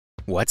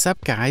What's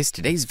up guys,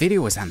 today's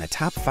video is on the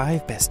top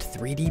 5 best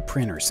 3D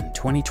printers in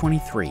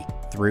 2023.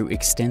 Through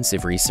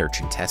extensive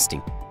research and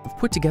testing, I've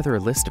put together a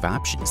list of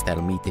options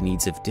that'll meet the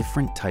needs of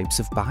different types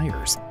of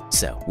buyers.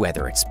 So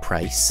whether it's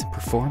price,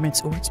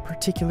 performance, or its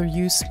particular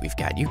use, we've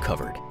got you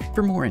covered.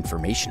 For more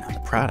information on the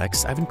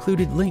products, I've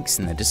included links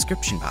in the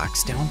description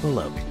box down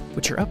below,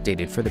 which are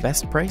updated for the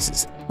best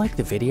prices. Like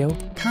the video,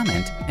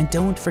 comment, and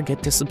don't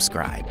forget to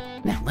subscribe.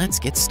 Now let's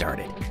get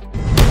started.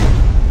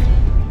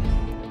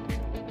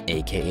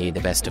 AKA the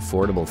best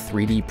affordable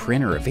 3D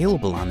printer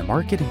available on the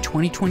market in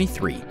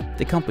 2023,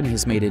 the company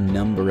has made a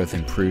number of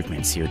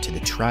improvements here to the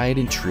tried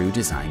and true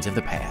designs of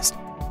the past,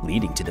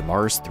 leading to the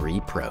Mars 3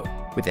 Pro.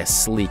 With a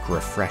sleek,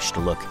 refreshed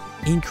look,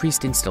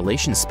 increased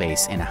installation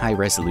space, and a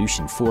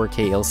high-resolution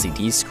 4K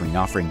LCD screen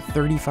offering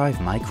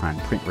 35-micron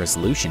print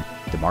resolution,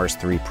 the Mars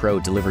 3 Pro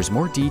delivers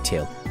more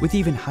detail with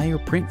even higher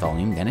print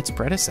volume than its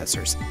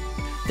predecessors.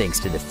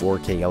 Thanks to the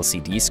 4K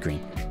LCD screen,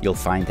 you'll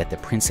find that the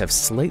prints have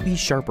slightly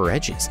sharper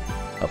edges.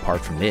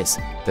 Apart from this,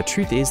 the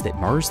truth is that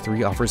Mars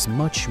 3 offers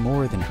much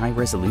more than high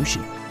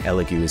resolution.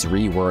 Elegoo has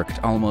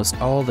reworked almost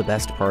all the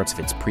best parts of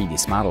its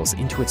previous models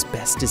into its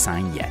best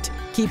design yet,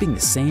 keeping the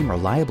same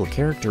reliable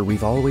character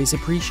we've always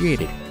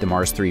appreciated. The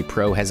Mars 3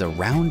 Pro has a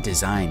round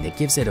design that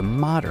gives it a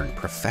modern,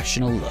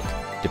 professional look.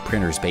 The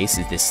printer's base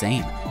is the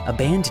same,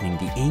 abandoning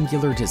the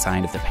angular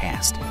design of the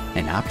past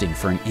and opting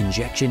for an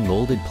injection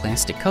molded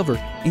plastic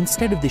cover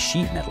instead of the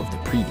sheet metal of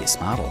the previous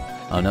model.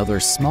 Another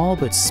small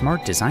but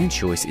smart design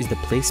choice is the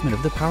placement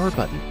of the power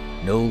button.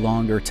 No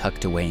longer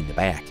tucked away in the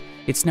back,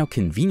 it's now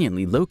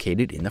conveniently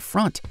located in the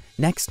front,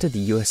 next to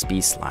the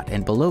USB slot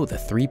and below the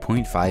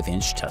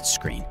 3.5-inch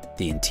touchscreen.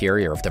 The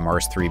interior of the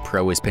Mars 3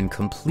 Pro has been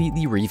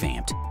completely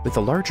revamped, with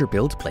a larger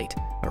build plate,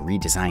 a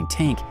redesigned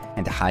tank,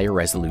 and a higher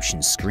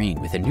resolution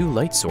screen with a new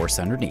light source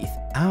underneath.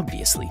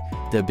 Obviously,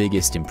 the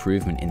biggest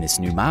improvement in this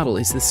new model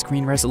is the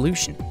screen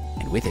resolution,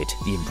 and with it,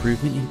 the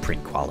improvement in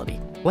print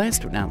quality.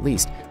 Last but not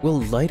least,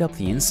 we'll light up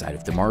the inside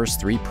of the Mars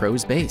 3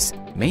 Pro's base,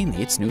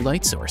 mainly its new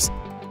light source.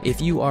 If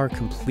you are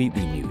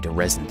completely new to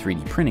resin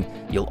 3D printing,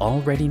 you'll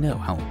already know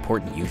how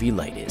important UV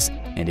light is.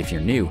 And if you're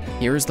new,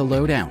 here's the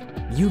lowdown.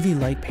 UV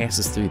light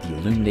passes through the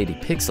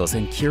illuminated pixels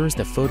and cures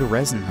the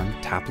photoresin on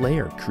the top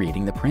layer,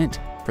 creating the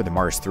print. For the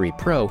Mars 3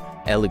 Pro,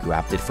 Elegoo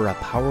opted for a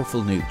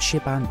powerful new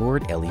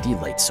chip-on-board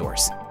LED light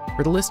source.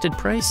 For the listed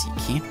price, you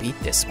can't beat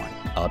this one.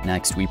 Up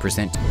next, we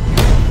present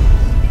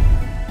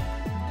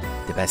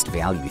the best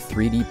value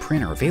 3D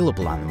printer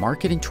available on the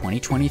market in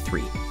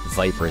 2023.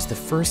 Viper is the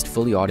first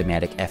fully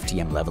automatic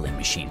FDM leveling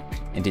machine,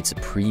 and it's a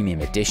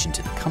premium addition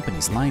to the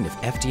company's line of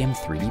FDM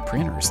 3D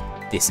printers.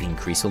 This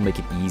increase will make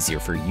it easier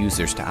for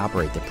users to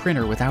operate the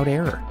printer without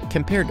error.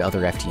 Compared to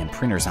other FDM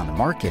printers on the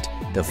market,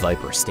 the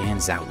Viper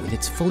stands out with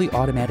its fully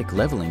automatic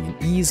leveling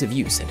and ease of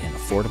use at an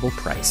affordable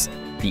price.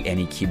 The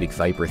Anycubic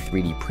Viper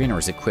 3D printer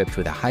is equipped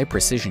with a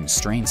high-precision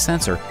strain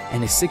sensor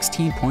and a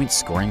 16-point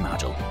scoring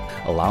module,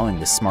 allowing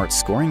the smart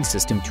scoring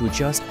system to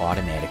adjust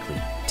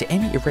automatically to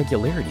any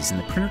irregularities in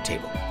the printer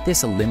table.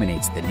 This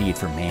eliminates the need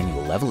for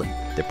manual leveling.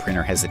 The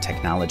printer has a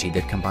technology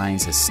that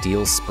combines a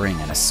steel spring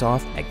and a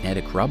soft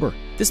magnetic rubber.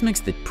 This makes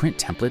the print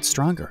template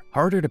stronger,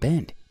 harder to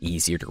bend,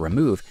 easier to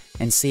remove,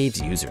 and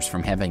saves users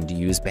from having to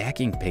use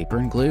backing paper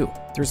and glue.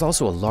 There's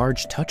also a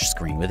large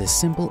touchscreen with a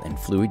simple and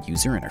fluid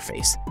user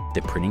interface.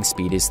 The printing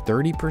speed is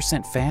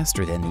 30%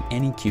 faster than the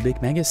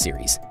Anycubic Mega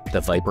Series.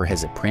 The Viper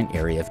has a print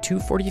area of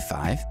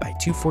 245 by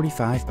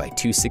 245 by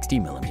 260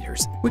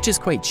 millimeters, which is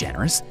quite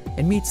generous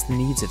and meets the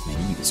needs of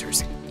many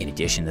users. In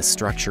addition, the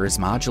structure is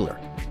modular,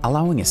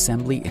 allowing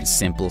assembly in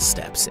simple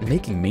steps and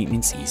making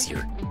maintenance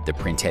easier. The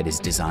printhead is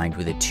designed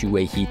with a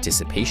two-way heat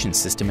dissipation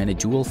system and a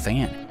dual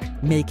fan,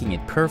 making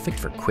it perfect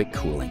for quick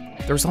cooling.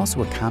 There's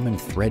also a common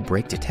thread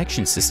break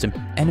detection system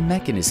and a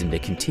mechanism to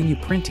continue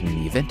printing in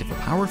the event of a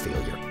power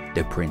failure.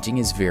 The printing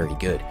is very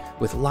good,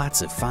 with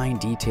lots of fine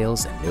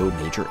details and no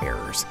major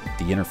errors.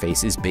 The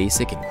interface is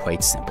basic and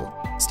quite simple.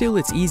 Still,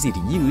 it's easy to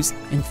use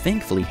and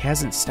thankfully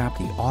hasn't stopped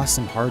the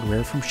awesome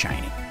hardware from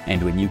shining.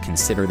 And when you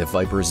consider the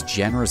Viper's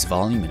generous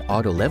volume and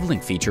auto leveling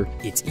feature,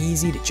 it's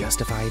easy to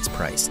justify its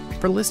price.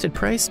 For listed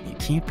price, you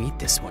can't beat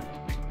this one.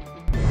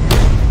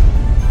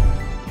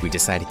 We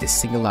decided to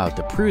single out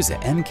the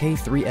Prusa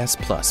MK3S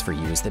Plus for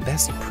you as the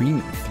best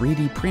premium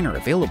 3D printer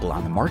available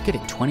on the market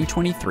in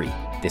 2023.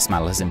 This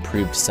model has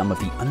improved some of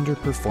the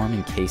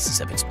underperforming cases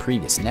of its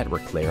previous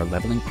network layer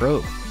leveling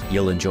probe.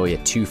 You'll enjoy a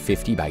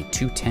 250 by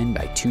 210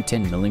 by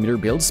 210 millimeter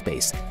build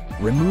space,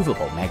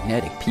 removable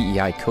magnetic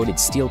PEI-coated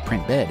steel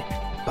print bed,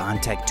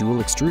 Bondtech dual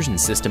extrusion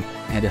system,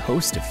 and a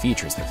host of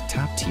features with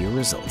top-tier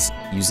results.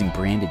 Using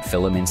branded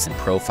filaments and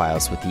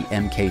profiles with the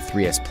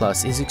MK3S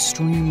Plus is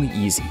extremely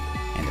easy,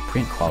 and the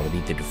print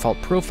quality to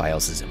default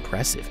profiles is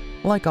impressive.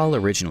 Like all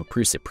original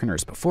Prusa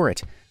printers before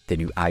it, the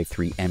new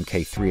i3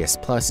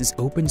 MK3S Plus is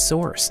open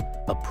source,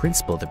 a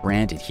principle the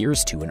brand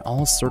adheres to in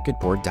all circuit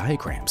board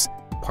diagrams.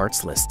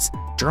 parts lists,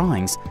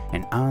 drawings,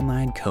 and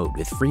online code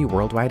with free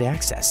worldwide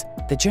access.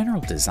 The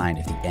general design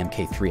of the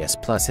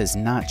MK3S Plus has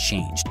not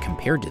changed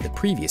compared to the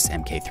previous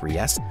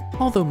MK3S,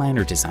 although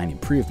minor design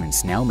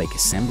improvements now make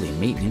assembly and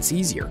maintenance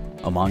easier.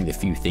 Among the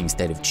few things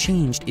that have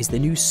changed is the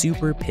new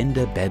Super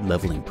Pinda bed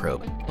leveling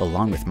probe,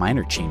 along with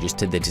minor changes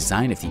to the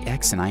design of the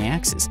X and Y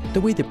axis,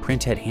 the way the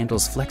printhead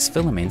handles flex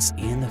filaments,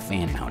 and the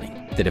fan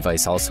mounting. The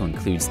device also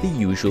includes the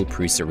usual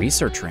Prusa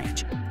research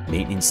range,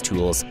 maintenance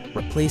tools,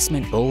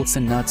 replacement bolts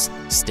and nuts,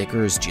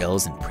 stickers,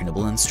 gels, and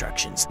printable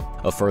instructions.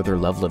 A further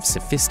level of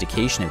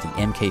sophistication of the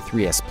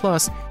MK3S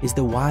Plus is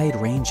the wide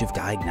range of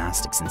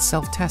diagnostics and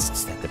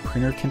self-tests that the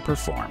printer can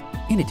perform.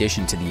 In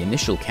addition to the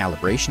initial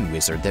calibration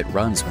wizard that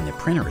runs when the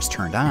printer is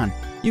turned on,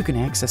 you can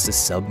access a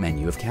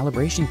sub-menu of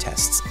calibration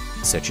tests,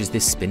 such as the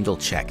spindle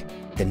check,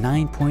 the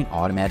 9-point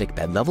automatic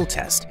bed level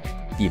test,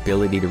 the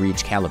ability to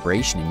reach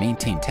calibration and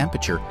maintain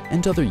temperature,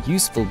 and other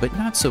useful but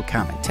not so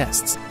common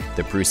tests.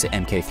 The Prusa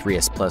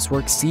MK3S Plus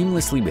works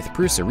seamlessly with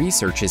Prusa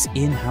Research's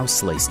in-house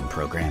slicing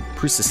program,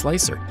 Prusa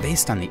Slicer,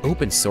 based on the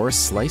open-source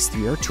Slice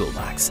 3R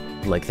toolbox.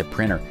 Like the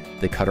printer,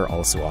 the cutter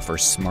also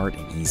offers smart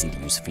and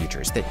easy-to-use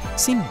features that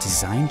seem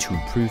designed to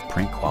improve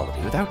print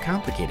quality without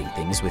complicating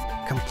things with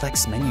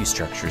complex menu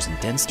structures and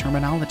dense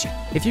terminology.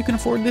 If you can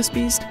afford this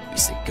beast, we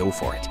say go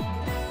for it.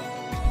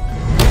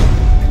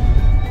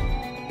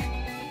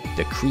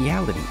 The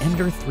Creality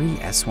Ender 3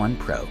 S1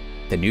 Pro.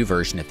 The new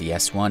version of the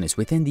S1 is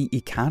within the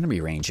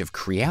economy range of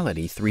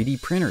Creality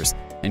 3D printers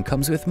and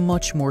comes with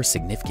much more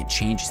significant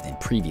changes than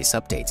previous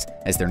updates,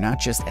 as they're not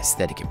just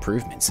aesthetic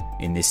improvements.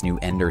 In this new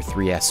Ender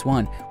 3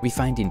 S1, we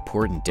find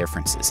important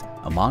differences,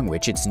 among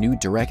which its new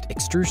direct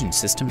extrusion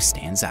system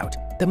stands out.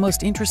 The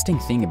most interesting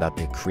thing about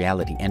the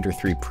Creality Ender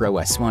 3 Pro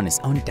S1 is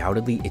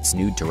undoubtedly its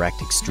new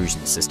direct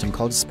extrusion system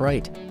called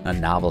Sprite, a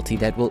novelty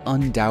that will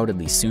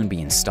undoubtedly soon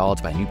be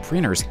installed by new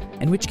printers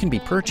and which can be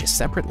purchased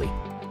separately.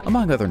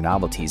 Among other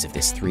novelties of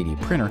this 3D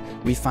printer,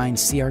 we find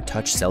CR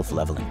Touch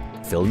self-leveling,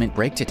 filament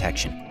break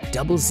detection,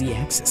 double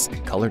Z-axis,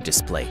 color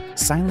display,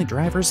 silent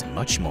drivers, and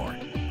much more.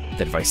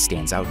 The device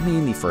stands out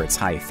mainly for its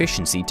high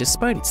efficiency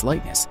despite its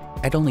lightness.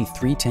 At only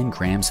 310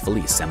 grams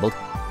fully assembled,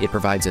 it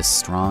provides a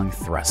strong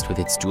thrust with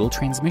its dual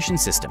transmission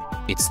system.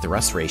 Its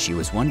thrust ratio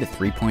is 1 to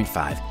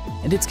 3.5,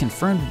 and it's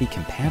confirmed to be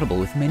compatible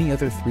with many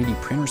other 3D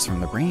printers from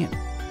the brand,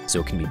 so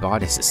it can be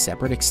bought as a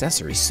separate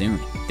accessory soon.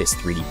 This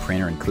 3D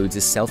printer includes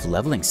a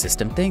self-leveling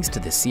system thanks to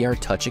the CR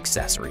Touch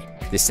accessory,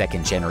 the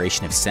second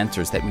generation of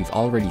sensors that we've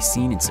already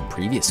seen in some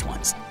previous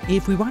ones.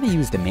 If we want to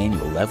use the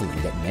manual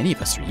leveling that many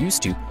of us are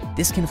used to,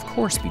 this can of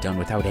course be done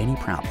without any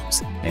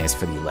problems. As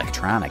for the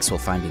electronics we'll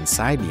find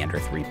inside the Ender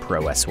 3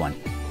 Pro S1,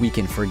 we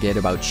can forget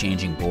about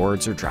changing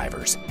boards or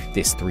drivers.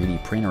 This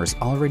 3D printer is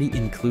already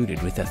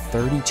included with a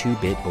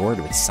 32-bit board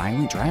with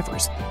silent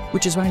drivers,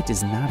 which is why it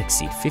does not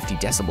exceed 50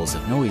 decibels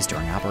of noise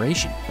during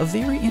operation, a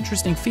very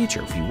interesting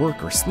feature if you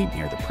work or sleep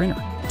near the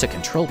printer. To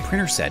control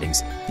printer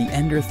settings, the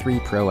Ender 3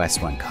 Pro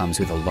S1 comes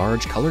with a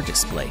large color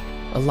display,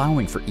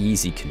 allowing for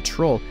easy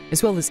control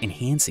as well as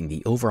enhancing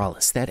the overall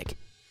aesthetic.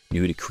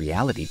 New to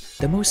Creality,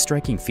 the most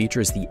striking feature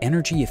is the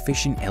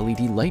energy-efficient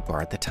LED light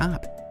bar at the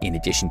top. In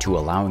addition to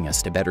allowing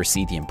us to better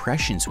see the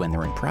impressions when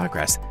they're in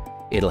progress,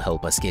 it'll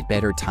help us get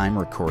better time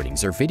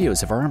recordings or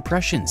videos of our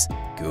impressions.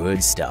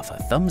 Good stuff,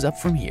 a thumbs up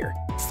from here.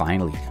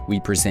 Finally, we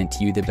present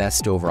to you the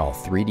best overall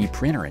 3D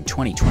printer in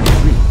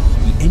 2023,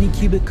 the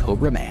Anycubic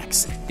Cobra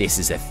Max. This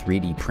is a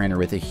 3D printer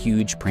with a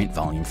huge print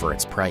volume for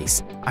its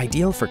price,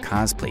 ideal for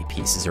cosplay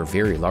pieces or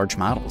very large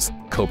models.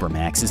 Cobra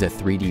Max is a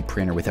 3D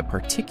printer with a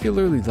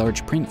particularly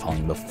large print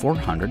volume of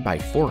 400 by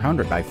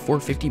 400 by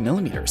 450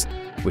 millimeters,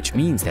 which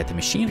means that the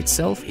machine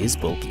itself is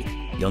bulky.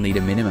 You'll need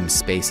a minimum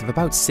space of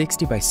about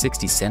 60 by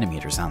 60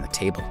 centimeters on the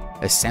table.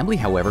 Assembly,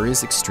 however,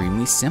 is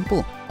extremely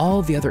simple.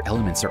 All the other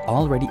elements are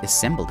already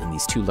assembled in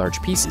these two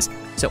large pieces,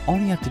 so all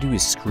you have to do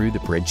is screw the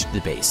bridge to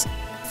the base,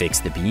 fix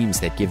the beams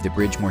that give the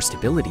bridge more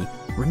stability,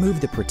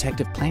 remove the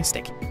protective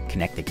plastic,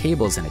 connect the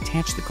cables, and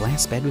attach the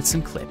glass bed with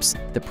some clips.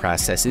 The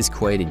process is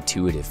quite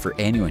intuitive for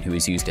anyone who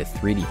has used a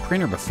 3D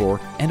printer before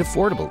and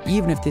affordable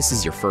even if this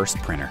is your first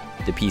printer.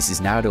 The pieces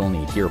not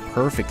only adhere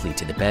perfectly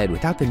to the bed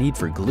without the need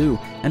for glue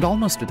and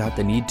almost without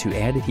the need to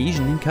add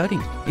adhesion and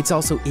cutting, it's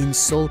also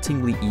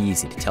insultingly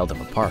easy to tell them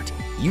apart.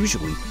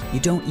 Usually, you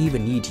don't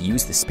even need to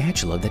use the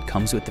spatula that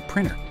comes with the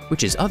printer,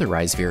 which is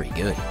otherwise very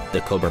good.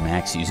 The Cobra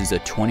Max uses a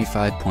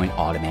 25-point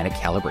automatic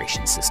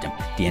calibration system.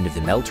 The end of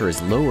the melter is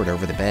lowered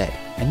over the bed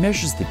and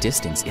measures the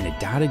distance in a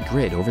dotted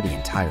grid over the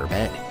entire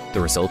bed. The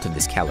result of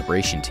this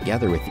calibration,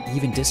 together with the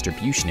even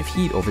distribution of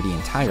heat over the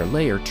entire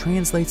layer,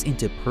 translates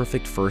into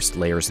perfect first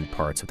layers and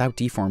parts without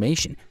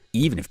deformation,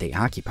 even if they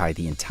occupy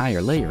the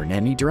entire layer in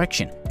any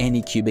direction.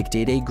 Anycubic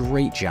did a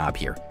great job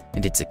here.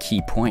 And it's a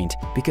key point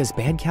because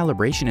bad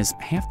calibration is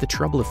half the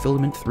trouble a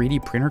filament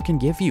 3D printer can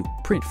give you.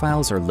 Print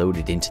files are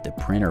loaded into the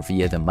printer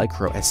via the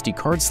micro SD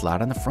card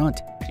slot on the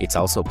front. It's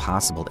also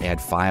possible to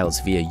add files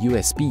via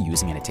USB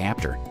using an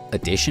adapter.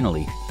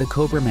 Additionally, the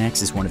Cobra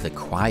Max is one of the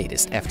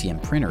quietest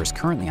FDM printers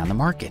currently on the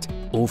market.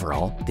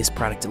 Overall, this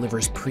product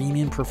delivers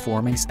premium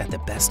performance at the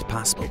best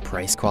possible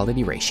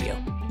price-quality ratio.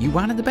 You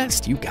wanted the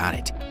best, you got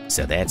it.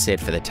 So that's it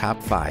for the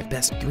top 5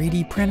 best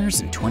 3D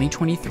printers in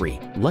 2023.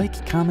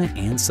 Like, comment,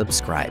 and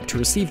subscribe to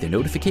receive the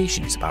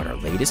notifications about our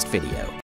latest video.